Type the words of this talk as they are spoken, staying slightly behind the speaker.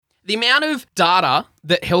The amount of data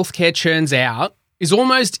that healthcare churns out is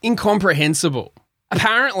almost incomprehensible.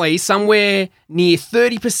 Apparently, somewhere near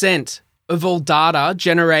 30% of all data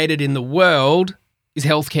generated in the world is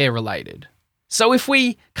healthcare related. So if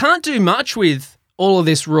we can't do much with all of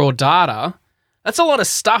this raw data, that's a lot of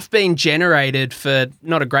stuff being generated for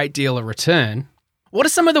not a great deal of return. What are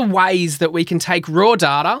some of the ways that we can take raw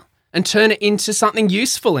data and turn it into something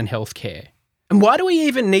useful in healthcare? And why do we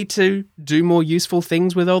even need to do more useful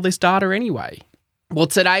things with all this data anyway? Well,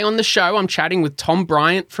 today on the show, I'm chatting with Tom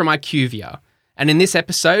Bryant from IQVIA. And in this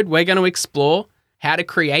episode, we're going to explore how to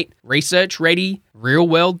create research-ready,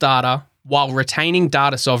 real-world data while retaining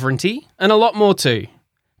data sovereignty and a lot more too.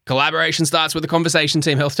 Collaboration starts with the Conversation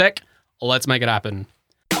Team Health Tech. Let's make it happen.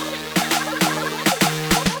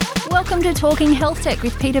 Welcome to Talking Health Tech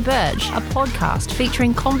with Peter Birch, a podcast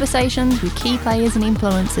featuring conversations with key players and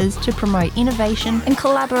influencers to promote innovation and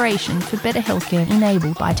collaboration for better healthcare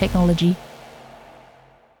enabled by technology.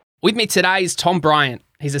 With me today is Tom Bryant.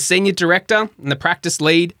 He's a Senior Director and the Practice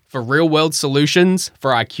Lead for Real-World Solutions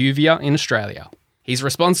for IQVIA in Australia. He's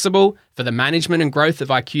responsible for the management and growth of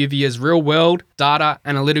IQVIA's real-world data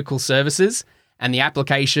analytical services and the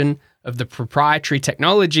application of the proprietary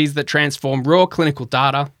technologies that transform raw clinical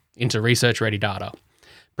data into research-ready data.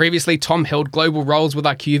 Previously, Tom held global roles with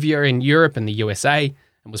IQVIA in Europe and the USA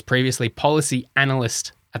and was previously policy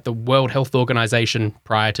analyst at the World Health Organization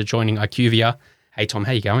prior to joining IQVIA. Hey, Tom,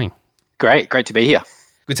 how you going? Great to be here.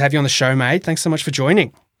 Good to have you on the show, mate. Thanks so much for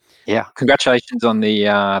joining. Yeah, congratulations on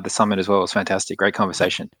the summit as well. It was fantastic. Great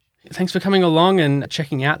conversation. Thanks for coming along and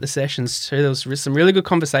checking out the sessions too. There was some really good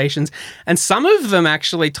conversations and some of them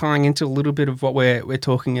actually tying into a little bit of what we're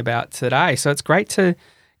talking about today. So it's great to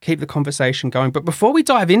keep the conversation going. But before we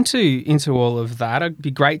dive into all of that, it'd be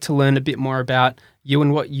great to learn a bit more about you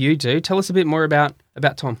and what you do. Tell us a bit more about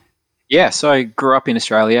Tom. Yeah, so I grew up in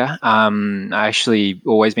Australia. I actually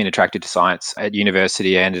always been attracted to science. At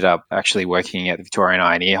university, I ended up actually working at the Victorian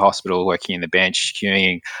Eye and Ear Hospital, working in the bench,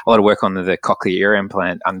 doing a lot of work on the cochlear ear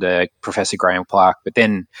implant under Professor Graham Clark. But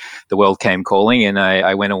then the world came calling and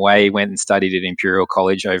I went and studied at Imperial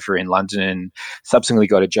College over in London and subsequently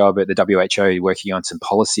got a job at the WHO working on some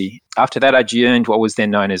policy. After that, I joined what was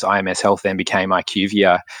then known as IMS Health, then became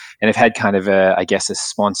IQVIA, and have had kind of a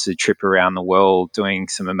sponsored trip around the world doing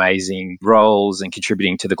some amazing roles and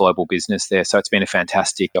contributing to the global business there. So it's been a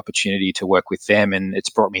fantastic opportunity to work with them and it's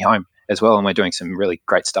brought me home as well. And we're doing some really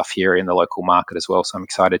great stuff here in the local market as well. So I'm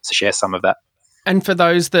excited to share some of that. And for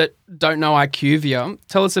those that don't know IQVIA,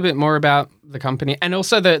 tell us a bit more about the company and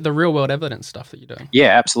also the real-world evidence stuff that you're doing.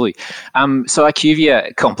 Yeah, absolutely. So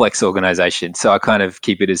IQVIA, complex organisation, so I kind of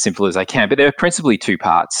keep it as simple as I can. But there are principally two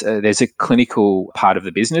parts. There's a clinical part of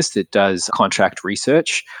the business that does contract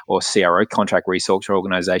research, or CRO, contract research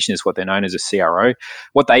organisation is what they're known as, a CRO.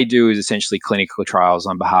 What they do is essentially clinical trials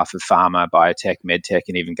on behalf of pharma, biotech, medtech,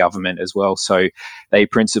 and even government as well. So they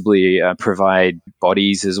principally provide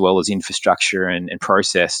bodies as well as infrastructure and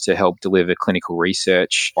process to help deliver clinical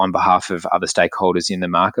research on behalf of other stakeholders in the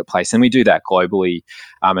marketplace. And we do that globally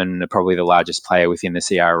and probably the largest player within the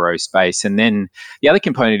CRO space. And then the other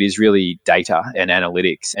component is really data and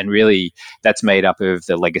analytics. And really that's made up of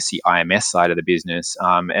the legacy IMS side of the business.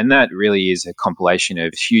 And that really is a compilation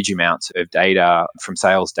of huge amounts of data, from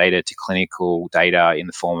sales data to clinical data in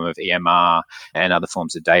the form of EMR and other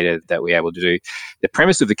forms of data that we're able to do. The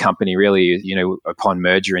premise of the company really, upon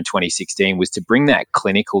merger in 2016 was to bring that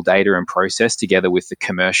clinical data and process together with the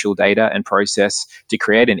commercial data and process to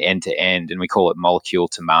create an end-to-end, and we call it molecule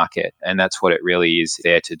to market. And that's what it really is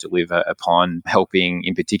there to deliver upon, helping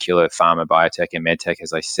in particular pharma, biotech and medtech,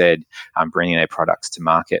 as I said, bringing their products to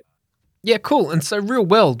market. Yeah, cool. And so real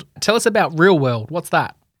world, tell us about real world. What's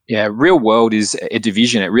that? Yeah, real world is a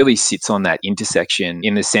division. It really sits on that intersection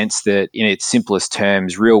in the sense that, in its simplest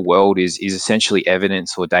terms, real world is essentially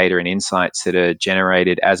evidence or data and insights that are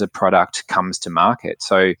generated as a product comes to market.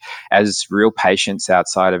 So as real patients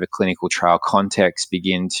outside of a clinical trial context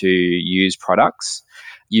begin to use products,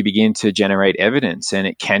 you begin to generate evidence, and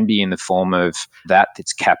it can be in the form of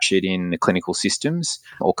that's captured in the clinical systems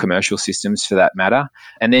or commercial systems for that matter.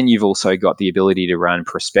 And then you've also got the ability to run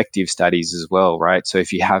prospective studies as well, right? So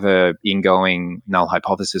if you have a ingoing null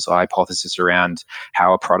hypothesis or hypothesis around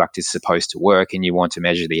how a product is supposed to work and you want to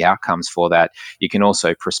measure the outcomes for that, you can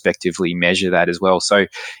also prospectively measure that as well. So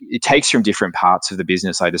it takes from different parts of the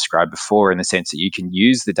business I described before, in the sense that you can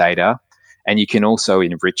use the data and you can also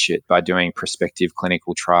enrich it by doing prospective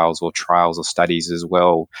clinical trials or studies as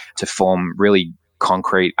well to form really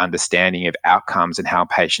concrete understanding of outcomes and how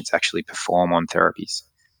patients actually perform on therapies.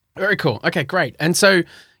 Very cool. Okay, great. And so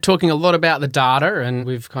talking a lot about the data, and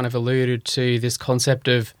we've kind of alluded to this concept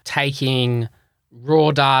of taking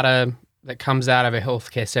raw data that comes out of a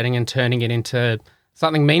healthcare setting and turning it into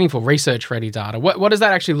something meaningful, research-ready data. What does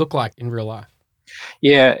that actually look like in real life?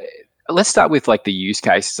 Yeah. Let's start with like the use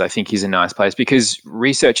cases, I think is a nice place, because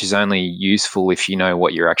research is only useful if you know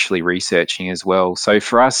what you're actually researching as well. So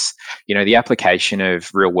for us, the application of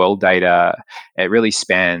real world data, it really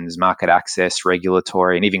spans market access,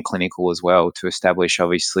 regulatory, and even clinical as well, to establish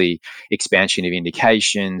obviously expansion of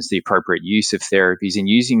indications, the appropriate use of therapies, and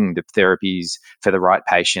using the therapies for the right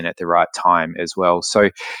patient at the right time as well. So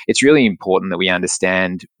it's really important that we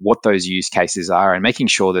understand what those use cases are and making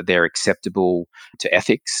sure that they're acceptable to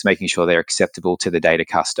ethics, making sure they're acceptable to the data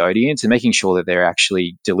custodians, and making sure that they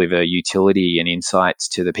actually deliver utility and insights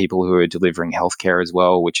to the people who are delivering healthcare as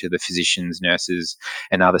well, which are the physicians, nurses,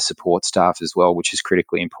 and other support staff as well, which is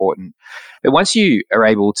critically important. But once you are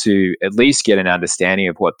able to at least get an understanding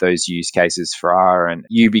of what those use cases are, and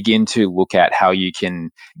you begin to look at how you can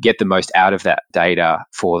get the most out of that data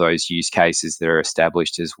for those use cases that are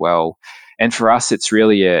established as well. And for us, it's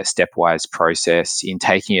really a stepwise process in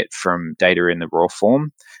taking it from data in the raw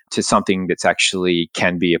form to something that's actually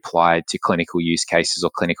can be applied to clinical use cases or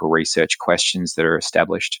clinical research questions that are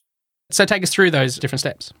established. So take us through those different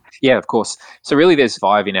steps. Yeah, of course. So really there's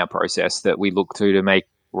 5 in our process that we look to make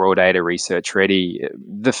raw data research ready.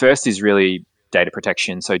 The first is really data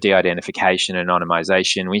protection, so de-identification and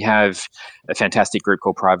anonymization. We have a fantastic group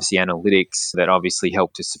called Privacy Analytics that obviously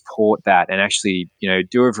help to support that and actually,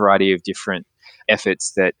 do a variety of different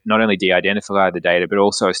efforts that not only de-identify the data, but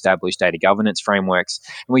also establish data governance frameworks.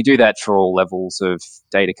 And we do that for all levels of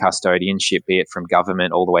data custodianship, be it from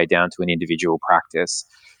government all the way down to an individual practice.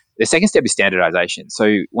 The second step is standardization.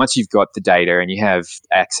 So once you've got the data and you have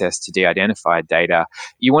access to de-identified data,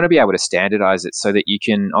 you want to be able to standardize it so that you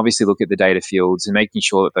can obviously look at the data fields and making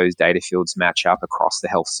sure that those data fields match up across the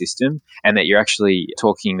health system and that you're actually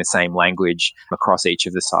talking the same language across each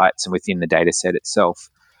of the sites and within the data set itself.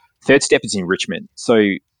 Third step is enrichment. So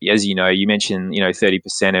as you know, you mentioned,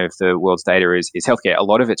 30% of the world's data is healthcare. A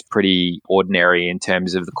lot of it's pretty ordinary in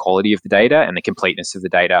terms of the quality of the data and the completeness of the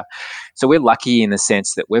data. So we're lucky in the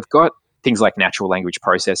sense that we've got things like natural language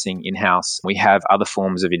processing in-house. We have other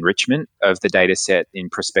forms of enrichment of the data set in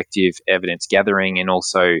prospective evidence gathering, and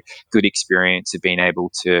also good experience of being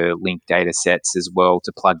able to link data sets as well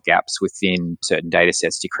to plug gaps within certain data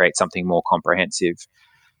sets to create something more comprehensive.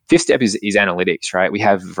 Fifth step is analytics, right? We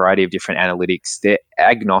have a variety of different analytics. They're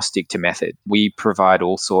agnostic to method. We provide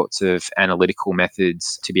all sorts of analytical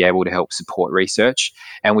methods to be able to help support research,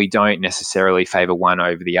 and we don't necessarily favor one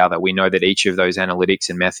over the other. We know that each of those analytics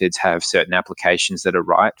and methods have certain applications that are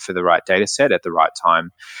right for the right data set at the right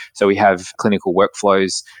time. So we have clinical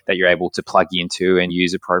workflows that you're able to plug into and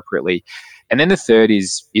use appropriately. And then the third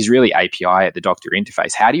is really API at the doctor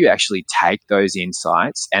interface. How do you actually take those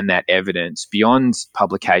insights and that evidence beyond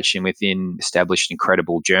publication within established and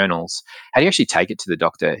credible journals? How do you actually take it to the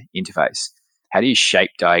doctor interface? How do you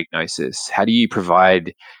shape diagnosis? How do you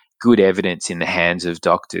provide good evidence in the hands of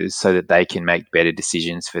doctors so that they can make better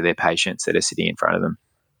decisions for their patients that are sitting in front of them?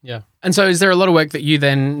 Yeah. And so is there a lot of work that you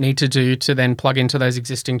then need to do to then plug into those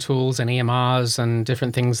existing tools and EMRs and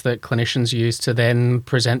different things that clinicians use to then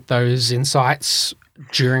present those insights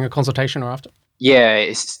during a consultation or after?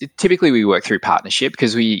 Yeah, typically we work through partnership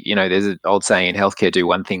because there's an old saying in healthcare, do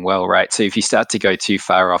one thing well, right? So if you start to go too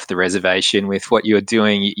far off the reservation with what you're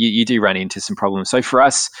doing, you do run into some problems. So for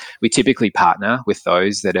us, we typically partner with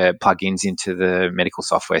those that are plugins into the medical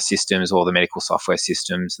software systems or the medical software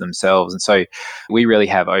systems themselves. And so we really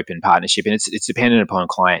have open partnership, and it's dependent upon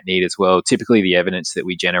client need as well. Typically the evidence that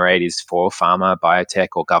we generate is for pharma, biotech,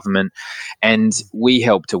 or government, and we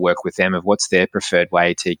help to work with them of what's their preferred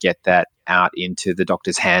way to get that out into the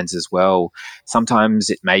doctor's hands as well.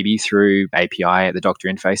 Sometimes it may be through API at the doctor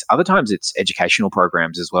interface. Other times it's educational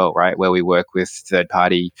programs as well, right? Where we work with third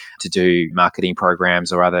party to do marketing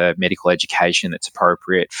programs or other medical education that's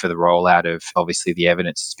appropriate for the rollout of obviously the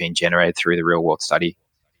evidence that's been generated through the real world study.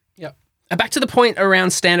 Yeah. And back to the point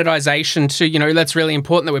around standardization too, that's really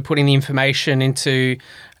important that we're putting the information into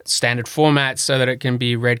standard formats so that it can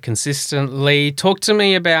be read consistently. Talk to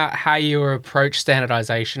me about how you approach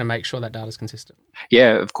standardization and make sure that data is consistent.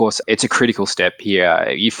 Yeah, of course. It's a critical step here.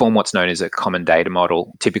 You form what's known as a common data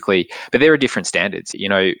model typically, but there are different standards.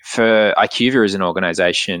 For IQVIA as an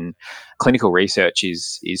organization, clinical research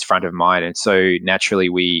is front of mind. And so naturally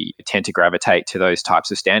we tend to gravitate to those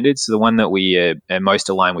types of standards. So the one that we are most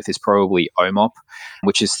aligned with is probably OMOP,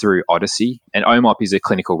 which is through Odyssey. And OMOP is a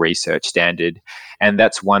clinical research standard. And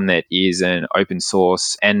that's one that is an open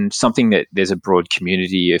source and something that there's a broad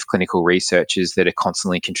community of clinical researchers that are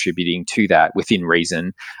constantly contributing to that within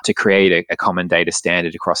reason to create a common data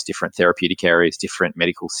standard across different therapeutic areas, different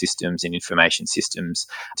medical systems and information systems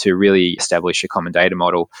to really establish a common data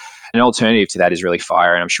model. An alternative to that is really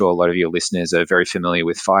FHIR, and I'm sure a lot of your listeners are very familiar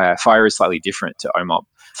with FHIR. FHIR is slightly different to OMOP.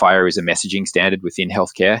 FHIR is a messaging standard within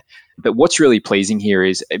healthcare. But what's really pleasing here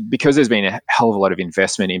is because there's been a hell of a lot of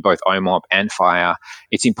investment in both OMOP and FHIR,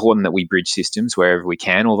 it's important that we bridge systems wherever we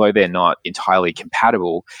can. Although they're not entirely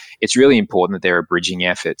compatible, it's really important that there are bridging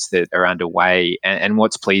efforts that are underway. And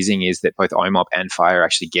what's pleasing is that both OMOP and FHIR are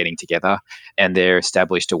actually getting together, and they're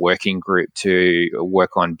established a working group to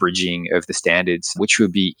work on bridging of the standards, which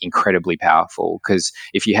would be incredibly powerful. Because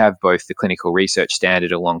if you have both the clinical research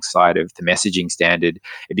standard alongside of the messaging standard,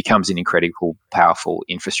 it becomes an incredibly powerful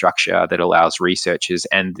infrastructure that allows researchers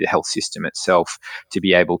and the health system itself to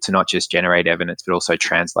be able to not just generate evidence, but also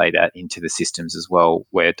translate that into the systems as well,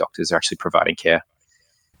 where doctors are actually providing care.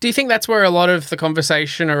 Do you think that's where a lot of the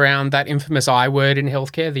conversation around that infamous I word in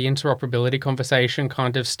healthcare, the interoperability conversation,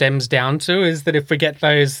 kind of stems down to, is that if we get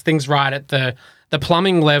those things right at the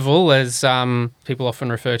plumbing level, as people often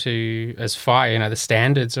refer to as FHIR, the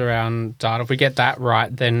standards around data, if we get that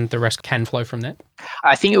right, then the rest can flow from there?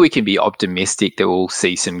 I think we can be optimistic that we'll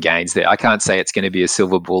see some gains there. I can't say it's going to be a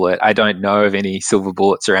silver bullet. I don't know of any silver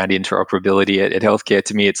bullets around interoperability at healthcare.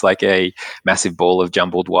 To me, it's like a massive ball of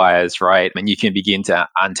jumbled wires, right? And you can begin to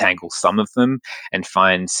untangle some of them and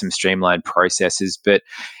find some streamlined processes, but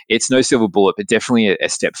it's no silver bullet, but definitely a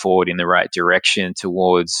step forward in the right direction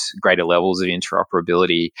towards greater levels of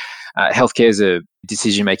interoperability. Healthcare is a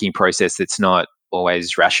decision-making process that's not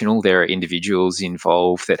always rational. There are individuals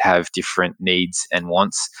involved that have different needs and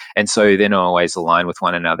wants, and so they're not always aligned with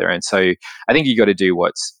one another. And so I think you got to do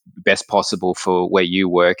what's best possible for where you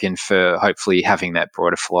work, and for hopefully having that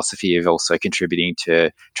broader philosophy of also contributing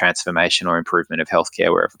to transformation or improvement of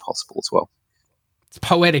healthcare wherever possible as well. It's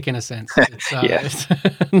poetic in a sense. It's, yeah. It's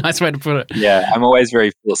a nice way to put it. Yeah, I'm always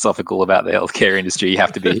very philosophical about the healthcare industry. You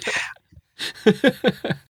have to be.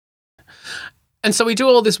 And so we do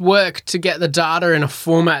all this work to get the data in a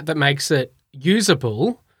format that makes it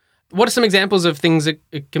usable. What are some examples of things that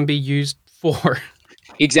it can be used for?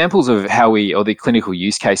 Examples of or the clinical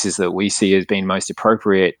use cases that we see as being most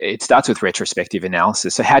appropriate, it starts with retrospective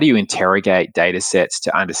analysis. So how do you interrogate data sets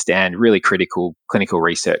to understand really critical clinical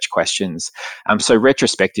research questions? So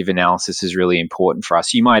retrospective analysis is really important for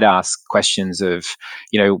us. You might ask questions of,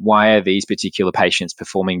 why are these particular patients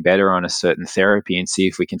performing better on a certain therapy, and see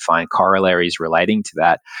if we can find corollaries relating to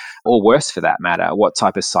that, or worse for that matter, what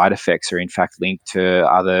type of side effects are in fact linked to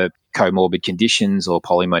other comorbid conditions or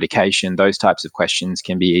polymedication. Those types of questions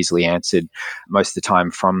can be easily answered most of the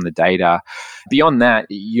time from the data. Beyond that,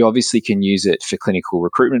 you obviously can use it for clinical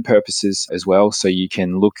recruitment purposes as well. So you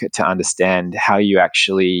can look to understand how you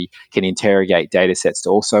actually can interrogate data sets to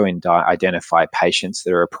also identify patients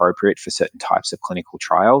that are appropriate for certain types of clinical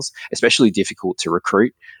trials, especially difficult to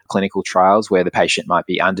recruit clinical trials where the patient might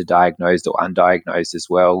be underdiagnosed or undiagnosed as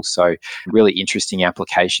well. So really interesting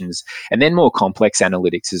applications. And then more complex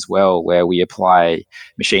analytics as well, where we apply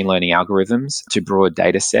machine learning algorithms to broad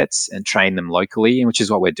data sets and train them locally, which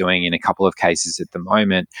is what we're doing in a couple of cases at the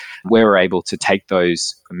moment, where we're able to take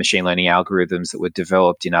those machine learning algorithms that were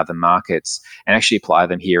developed in other markets and actually apply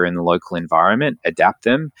them here in the local environment, adapt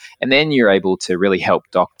them, and then you're able to really help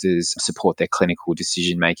doctors support their clinical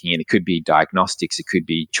decision making. And it could be diagnostics, it could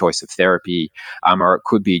be choice of therapy, or it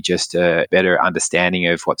could be just a better understanding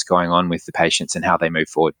of what's going on with the patients and how they move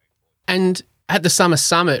forward. And at the Summer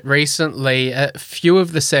Summit recently, a few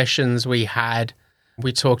of the sessions we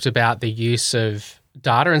talked about the use of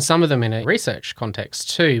data, and some of them in a research context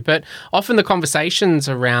too. But often the conversations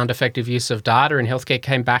around effective use of data in healthcare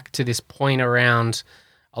came back to this point around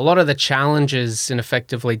a lot of the challenges in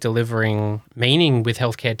effectively delivering meaning with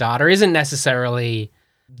healthcare data isn't necessarily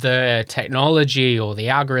the technology or the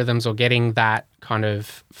algorithms or getting that kind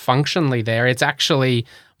of functionally there. It's actually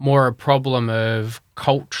more a problem of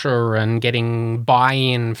culture and getting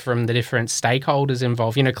buy-in from the different stakeholders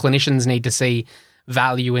involved. Clinicians need to see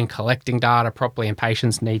value in collecting data properly, and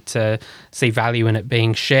patients need to see value in it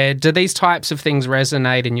being shared. Do these types of things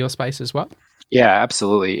resonate in your space as well? Yeah,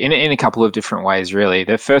 absolutely. In a couple of different ways, really.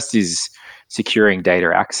 The first is securing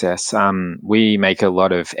data access. We make a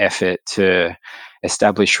lot of effort to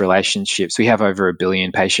establish relationships. We have over 1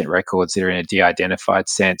 billion patient records that are in a de-identified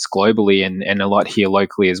sense globally and a lot here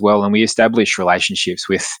locally as well. And we establish relationships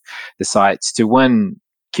with the sites to, one,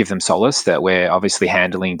 give them solace that we're obviously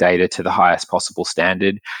handling data to the highest possible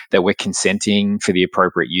standard, that we're consenting for the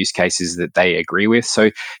appropriate use cases that they agree with.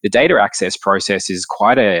 So the data access process is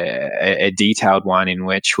quite a detailed one in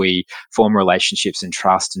which we form relationships and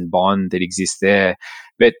trust and bond that exists there.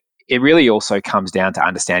 But it really also comes down to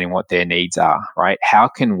understanding what their needs are, right? How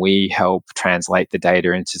can we help translate the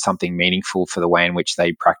data into something meaningful for the way in which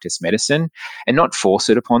they practice medicine, and not force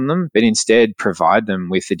it upon them, but instead provide them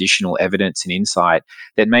with additional evidence and insight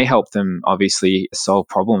that may help them obviously solve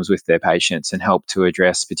problems with their patients and help to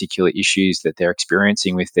address particular issues that they're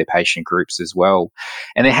experiencing with their patient groups as well.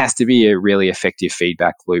 And there has to be a really effective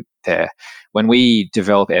feedback loop there. When we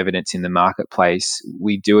develop evidence in the marketplace,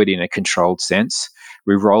 we do it in a controlled sense.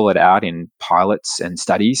 We roll it out in pilots and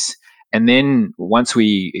studies. And then once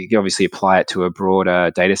we obviously apply it to a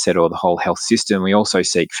broader data set or the whole health system, we also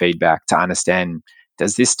seek feedback to understand,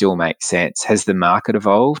 does this still make sense? Has the market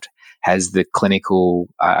evolved? Has the clinical,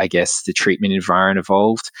 the treatment environment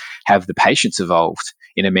evolved? Have the patients evolved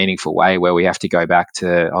in a meaningful way where we have to go back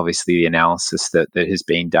to obviously the analysis that has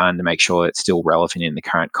been done to make sure it's still relevant in the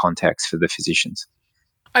current context for the physicians?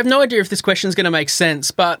 I have no idea if this question is going to make sense,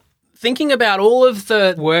 but thinking about all of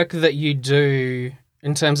the work that you do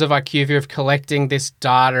in terms of IQVIA, of collecting this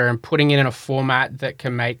data and putting it in a format that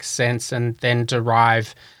can make sense and then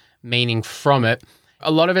derive meaning from it, a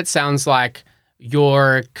lot of it sounds like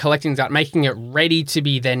you're collecting that, making it ready to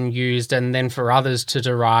be then used and then for others to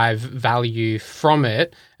derive value from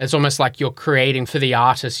it. It's almost like you're creating for the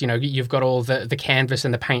artist, you've got all the canvas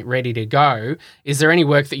and the paint ready to go. Is there any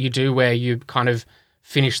work that you do where you kind of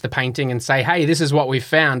finish the painting and say, hey, this is what we've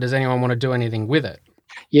found. Does anyone want to do anything with it?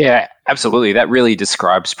 Yeah, absolutely. That really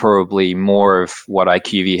describes probably more of what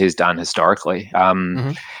IQVIA has done historically.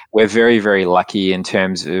 We're very, very lucky in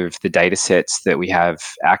terms of the data sets that we have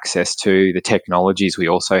access to, the technologies we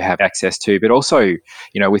also have access to, but also,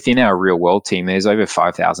 within our real world team, there's over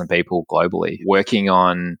 5,000 people globally working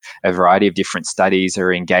on a variety of different studies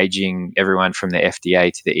or engaging everyone from the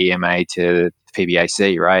FDA to the EMA to the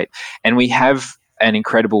PBAC, right? And we have an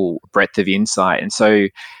incredible breadth of insight. And so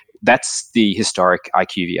that's the historic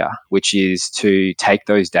IQVIA, which is to take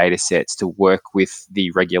those data sets to work with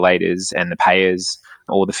the regulators and the payers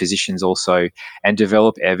or the physicians also and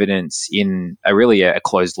develop evidence in a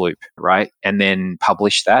closed loop, right? And then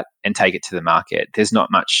publish that and take it to the market. There's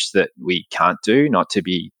not much that we can't do, not to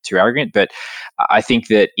be too arrogant, but I think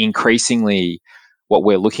that increasingly what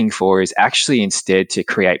we're looking for is actually instead to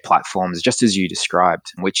create platforms, just as you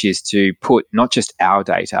described, which is to put not just our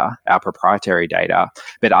data, our proprietary data,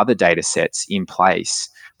 but other data sets in place,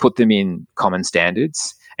 put them in common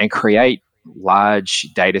standards and create large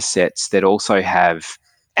data sets that also have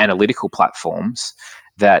analytical platforms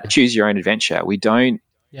that choose your own adventure. We don't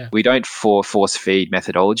force feed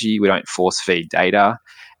methodology. We don't force feed data.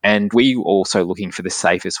 And we also looking for the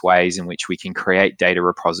safest ways in which we can create data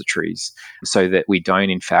repositories so that we don't,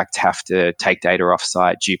 in fact, have to take data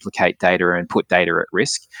offsite, duplicate data and put data at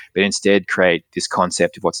risk, but instead create this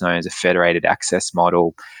concept of what's known as a federated access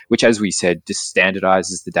model, which, as we said, just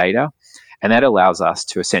standardizes the data. And that allows us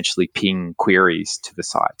to essentially ping queries to the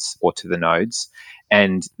sites or to the nodes.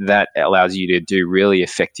 And that allows you to do really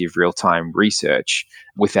effective real-time research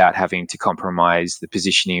without having to compromise the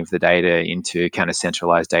positioning of the data into kind of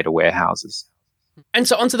centralized data warehouses. And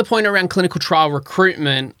so onto the point around clinical trial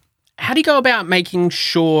recruitment, how do you go about making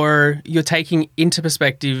sure you're taking into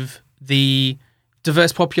perspective the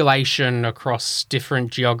diverse population across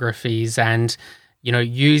different geographies and,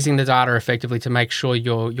 using the data effectively to make sure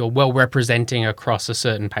you're well representing across a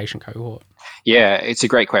certain patient cohort? Yeah, it's a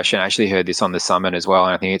great question. I actually heard this on the summit as well,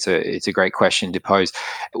 and I think it's a great question to pose.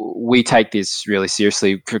 We take this really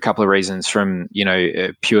seriously for a couple of reasons. From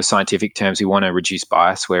pure scientific terms, we want to reduce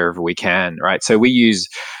bias wherever we can, right? So we use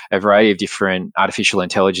a variety of different artificial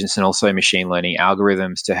intelligence and also machine learning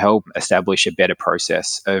algorithms to help establish a better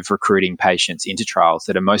process of recruiting patients into trials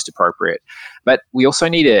that are most appropriate. But we also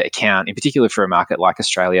need to account, in particular for a market like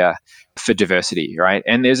Australia, for diversity, right?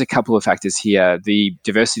 And there's a couple of factors here. The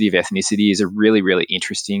diversity of ethnicity is a really, really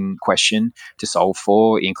interesting question to solve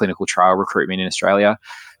for in clinical trial recruitment in Australia.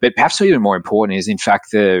 But perhaps even more important is, in fact,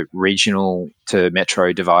 the regional to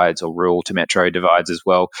metro divides or rural to metro divides as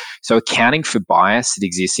well. So accounting for bias that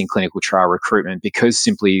exists in clinical trial recruitment because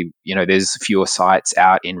simply, there's fewer sites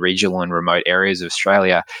out in regional and remote areas of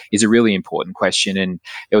Australia is a really important question. And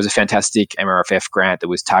there was a fantastic MRFF grant that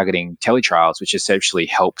was targeting teletrials, which essentially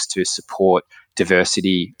helps to support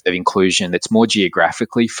diversity, of inclusion that's more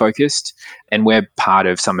geographically focused. And we're part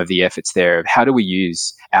of some of the efforts there of how do we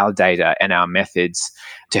use our data and our methods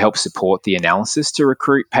to help support the analysis to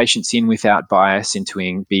recruit patients in without bias and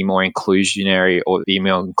to be more inclusionary or be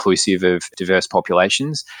more inclusive of diverse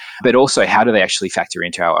populations. But also, how do they actually factor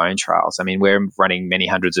into our own trials? I mean, we're running many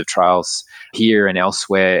hundreds of trials here and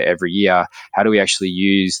elsewhere every year. How do we actually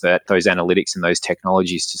use those analytics and those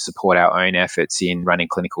technologies to support our own efforts in running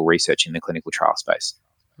clinical research in the clinical trial space?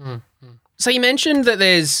 Mm-hmm. So you mentioned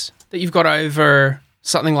that you've got over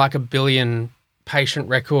something like 1 billion patient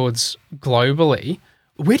records globally.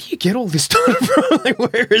 Where do you get all this data from? Like,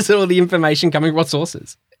 where is all the information coming from? What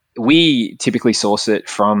sources? We typically source it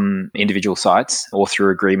from individual sites or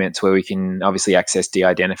through agreements where we can obviously access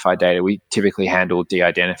de-identified data. We typically handle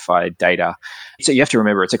de-identified data. So you have to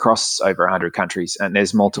remember it's across over 100 countries, and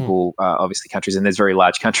there's multiple, obviously, countries, and there's very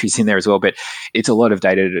large countries in there as well, but it's a lot of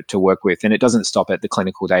data to work with. And it doesn't stop at the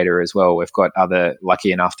clinical data as well. We've got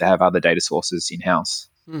lucky enough to have other data sources in-house.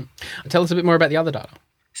 Tell us a bit more about the other data.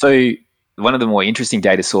 So one of the more interesting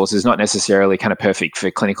data sources, not necessarily kind of perfect for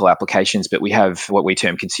clinical applications, but we have what we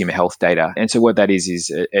term consumer health data. And so what that is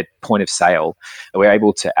at point of sale, we're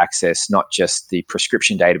able to access not just the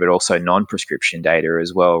prescription data, but also non-prescription data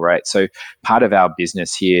as well, right? So part of our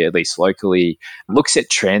business here, at least locally, looks at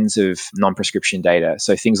trends of non-prescription data.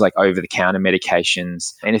 So things like over-the-counter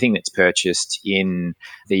medications, anything that's purchased in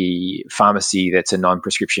the pharmacy that's a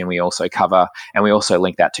non-prescription, we also cover. And we also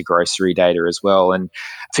link that to grocery data as well. And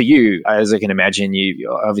for you, as I can imagine,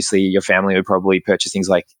 obviously your family would probably purchase things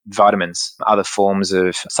like vitamins, other forms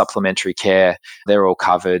of supplementary care. They're all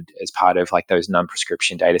covered as part of like those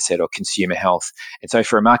non-prescription data set or consumer health. And so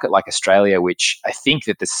for a market like Australia, which I think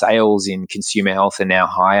that the sales in consumer health are now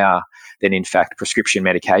higher than in fact prescription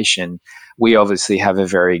medication, we obviously have a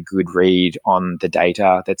very good read on the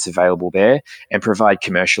data that's available there and provide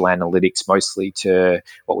commercial analytics mostly to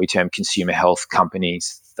what we term consumer health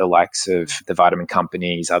companies, the likes of the vitamin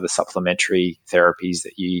companies, other supplementary therapies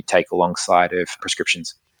that you take alongside of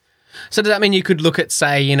prescriptions. So does that mean you could look at,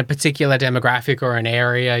 say, in a particular demographic or an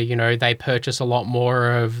area, they purchase a lot more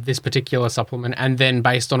of this particular supplement, and then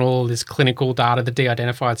based on all this clinical data, the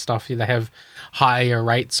de-identified stuff, they have higher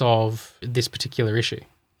rates of this particular issue?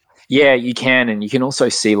 Yeah, you can. And you can also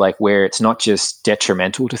see like where it's not just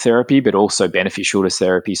detrimental to therapy, but also beneficial to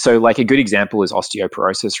therapy. So like a good example is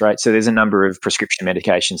osteoporosis, right? So there's a number of prescription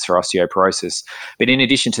medications for osteoporosis. But in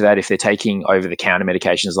addition to that, if they're taking over-the-counter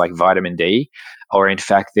medications like vitamin D, or in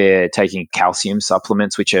fact they're taking calcium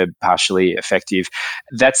supplements, which are partially effective,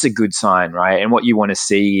 that's a good sign, right? And what you want to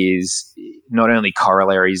see is not only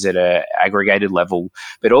corollaries at an aggregated level,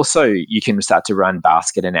 but also you can start to run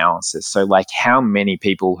basket analysis. So like how many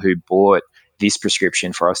people who bought this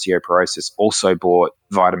prescription for osteoporosis also bought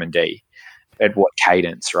vitamin D? At what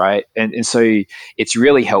cadence, right? And so it's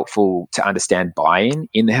really helpful to understand buy-in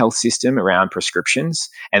in the health system around prescriptions.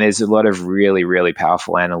 And there's a lot of really, really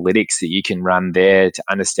powerful analytics that you can run there to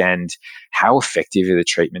understand how effective are the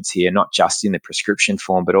treatments here, not just in the prescription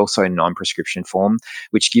form, but also in non-prescription form,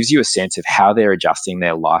 which gives you a sense of how they're adjusting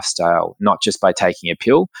their lifestyle, not just by taking a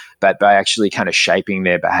pill, but by actually kind of shaping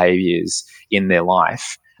their behaviors in their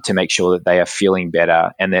life to make sure that they are feeling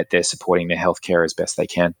better and that they're supporting their healthcare as best they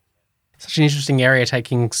can. Such an interesting area,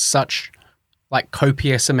 taking such like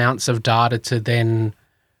copious amounts of data to then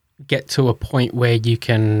get to a point where you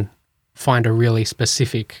can find a really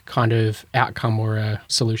specific kind of outcome or a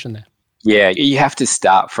solution there. Yeah, you have to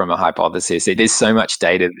start from a hypothesis. There's so much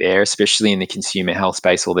data there, especially in the consumer health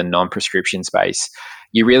space or the non-prescription space.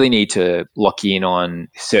 You really need to lock in on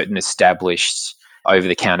certain established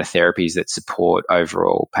over-the-counter therapies that support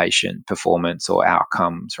overall patient performance or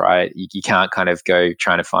outcomes, right? You can't kind of go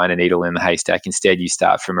trying to find a needle in the haystack. Instead, you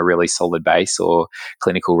start from a really solid base or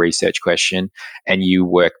clinical research question, and you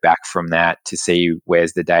work back from that to see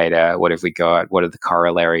where's the data, what have we got, what are the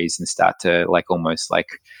corollaries, and start to like almost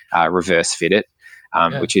like reverse fit it.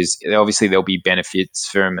 Which is obviously there'll be benefits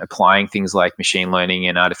from applying things like machine learning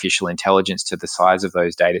and artificial intelligence to the size of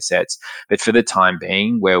those data sets. But for the time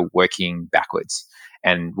being, we're working backwards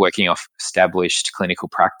and working off established clinical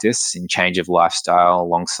practice and change of lifestyle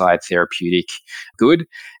alongside therapeutic good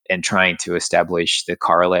and trying to establish the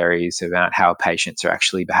corollaries about how patients are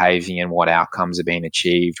actually behaving and what outcomes are being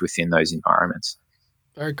achieved within those environments.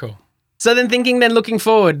 Very cool. So then looking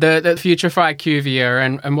forward, the future for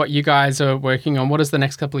IQVIA and what you guys are working on, what does the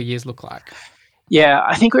next couple of years look like? Yeah,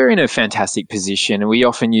 I think we're in a fantastic position. And we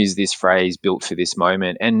often use this phrase, built for this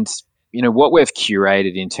moment. And what we've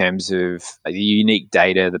curated in terms of the unique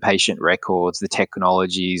data, the patient records, the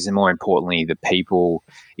technologies, and more importantly, the people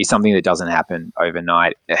is something that doesn't happen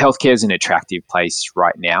overnight. Healthcare is an attractive place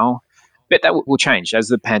right now, but that will change as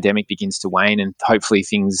the pandemic begins to wane and hopefully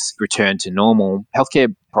things return to normal.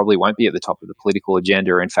 Healthcare probably won't be at the top of the political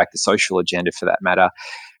agenda or in fact the social agenda for that matter.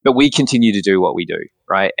 But we continue to do what we do,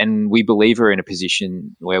 right? And we believe we're in a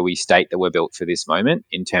position where we state that we're built for this moment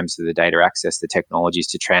in terms of the data access, the technologies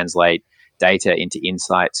to translate data into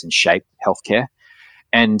insights and shape healthcare.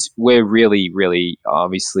 And we're really, really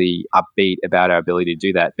obviously upbeat about our ability to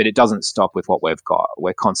do that. But it doesn't stop with what we've got.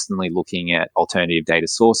 We're constantly looking at alternative data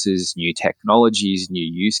sources, new technologies, new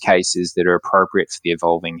use cases that are appropriate for the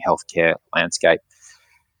evolving healthcare landscape.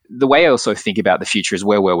 The way I also think about the future is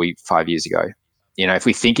where were we 5 years ago? If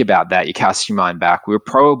we think about that, you cast your mind back, we were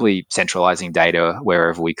probably centralizing data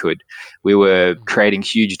wherever we could. We were creating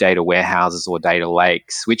huge data warehouses or data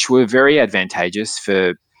lakes, which were very advantageous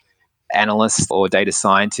for analysts or data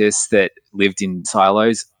scientists that lived in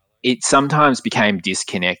silos. It sometimes became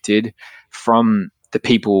disconnected from the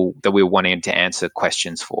people that we were wanting to answer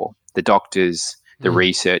questions for, the doctors, the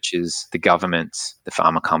researchers, the governments, the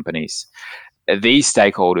pharma companies. These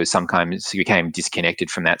stakeholders sometimes became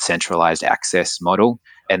disconnected from that centralized access model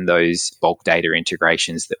and those bulk data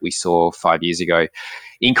integrations that we saw 5 years ago.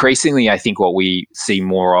 Increasingly, I think what we see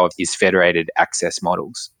more of is federated access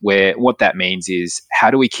models, where what that means is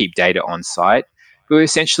how do we keep data on site? We're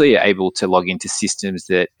essentially able to log into systems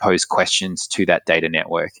that pose questions to that data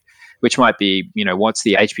network, which might be, what's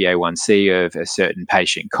the HbA1c of a certain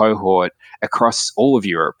patient cohort across all of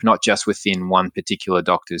Europe, not just within one particular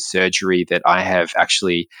doctor's surgery that I have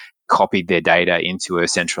actually copied their data into a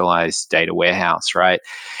centralized data warehouse, right?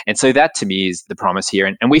 And so that to me is the promise here.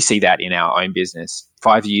 And we see that in our own business.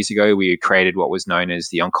 5 years ago, we created what was known as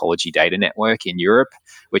the Oncology Data Network in Europe,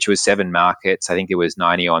 which was 7 markets. I think there was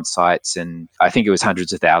 90 on sites and I think it was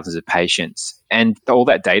hundreds of thousands of patients. And all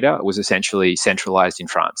that data was essentially centralized in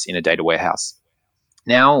France in a data warehouse.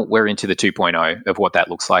 Now we're into the 2.0 of what that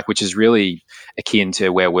looks like, which is really akin to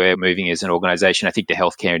where we're moving as an organization. I think the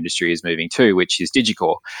healthcare industry is moving too, which is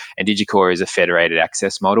Digicore. And Digicore is a federated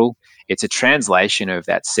access model. It's a translation of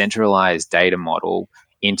that centralized data model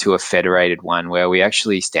into a federated one where we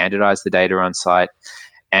actually standardize the data on site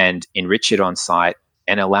and enrich it on site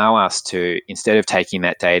and allow us to, instead of taking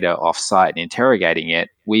that data off site and interrogating it,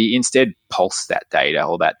 we instead pulse that data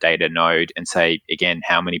or that data node and say, again,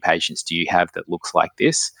 how many patients do you have that looks like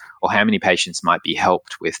this? Or how many patients might be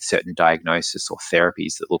helped with certain diagnosis or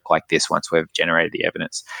therapies that look like this once we've generated the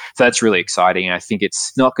evidence? So that's really exciting. And I think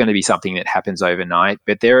it's not going to be something that happens overnight,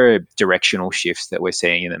 but there are directional shifts that we're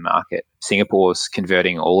seeing in the market. Singapore's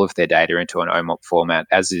converting all of their data into an OMOP format,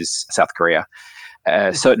 as is South Korea.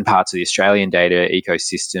 Certain parts of the Australian data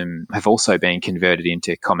ecosystem have also been converted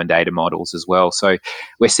into common data models as well. So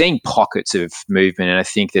we're seeing pockets of movement, and I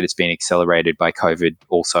think that it's been accelerated by COVID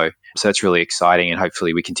also. So it's really exciting, and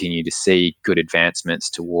hopefully we continue to see good advancements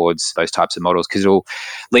towards those types of models because it'll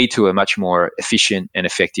lead to a much more efficient and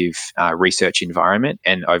effective research environment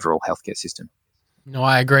and overall healthcare system. No,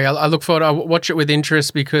 I agree. I look forward. I watch it with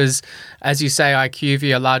interest because, as you say,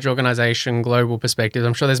 IQVIA, a large organisation, global perspective.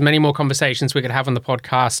 I'm sure there's many more conversations we could have on the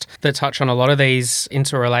podcast that touch on a lot of these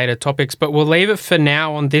interrelated topics, but we'll leave it for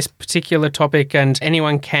now on this particular topic, and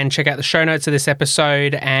anyone can check out the show notes of this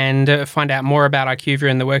episode and find out more about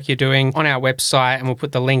IQVIA and the work you're doing on our website, and we'll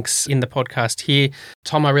put the links in the podcast here.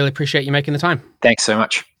 Tom, I really appreciate you making the time. Thanks so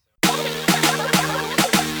much.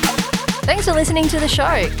 Thanks for listening to the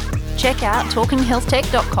show. Check out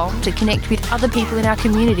talkinghealthtech.com to connect with other people in our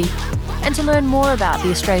community and to learn more about the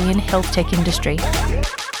Australian health tech industry.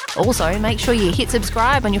 Also, make sure you hit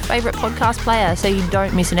subscribe on your favourite podcast player so you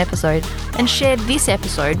don't miss an episode, and share this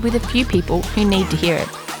episode with a few people who need to hear it.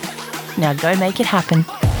 Now go make it happen.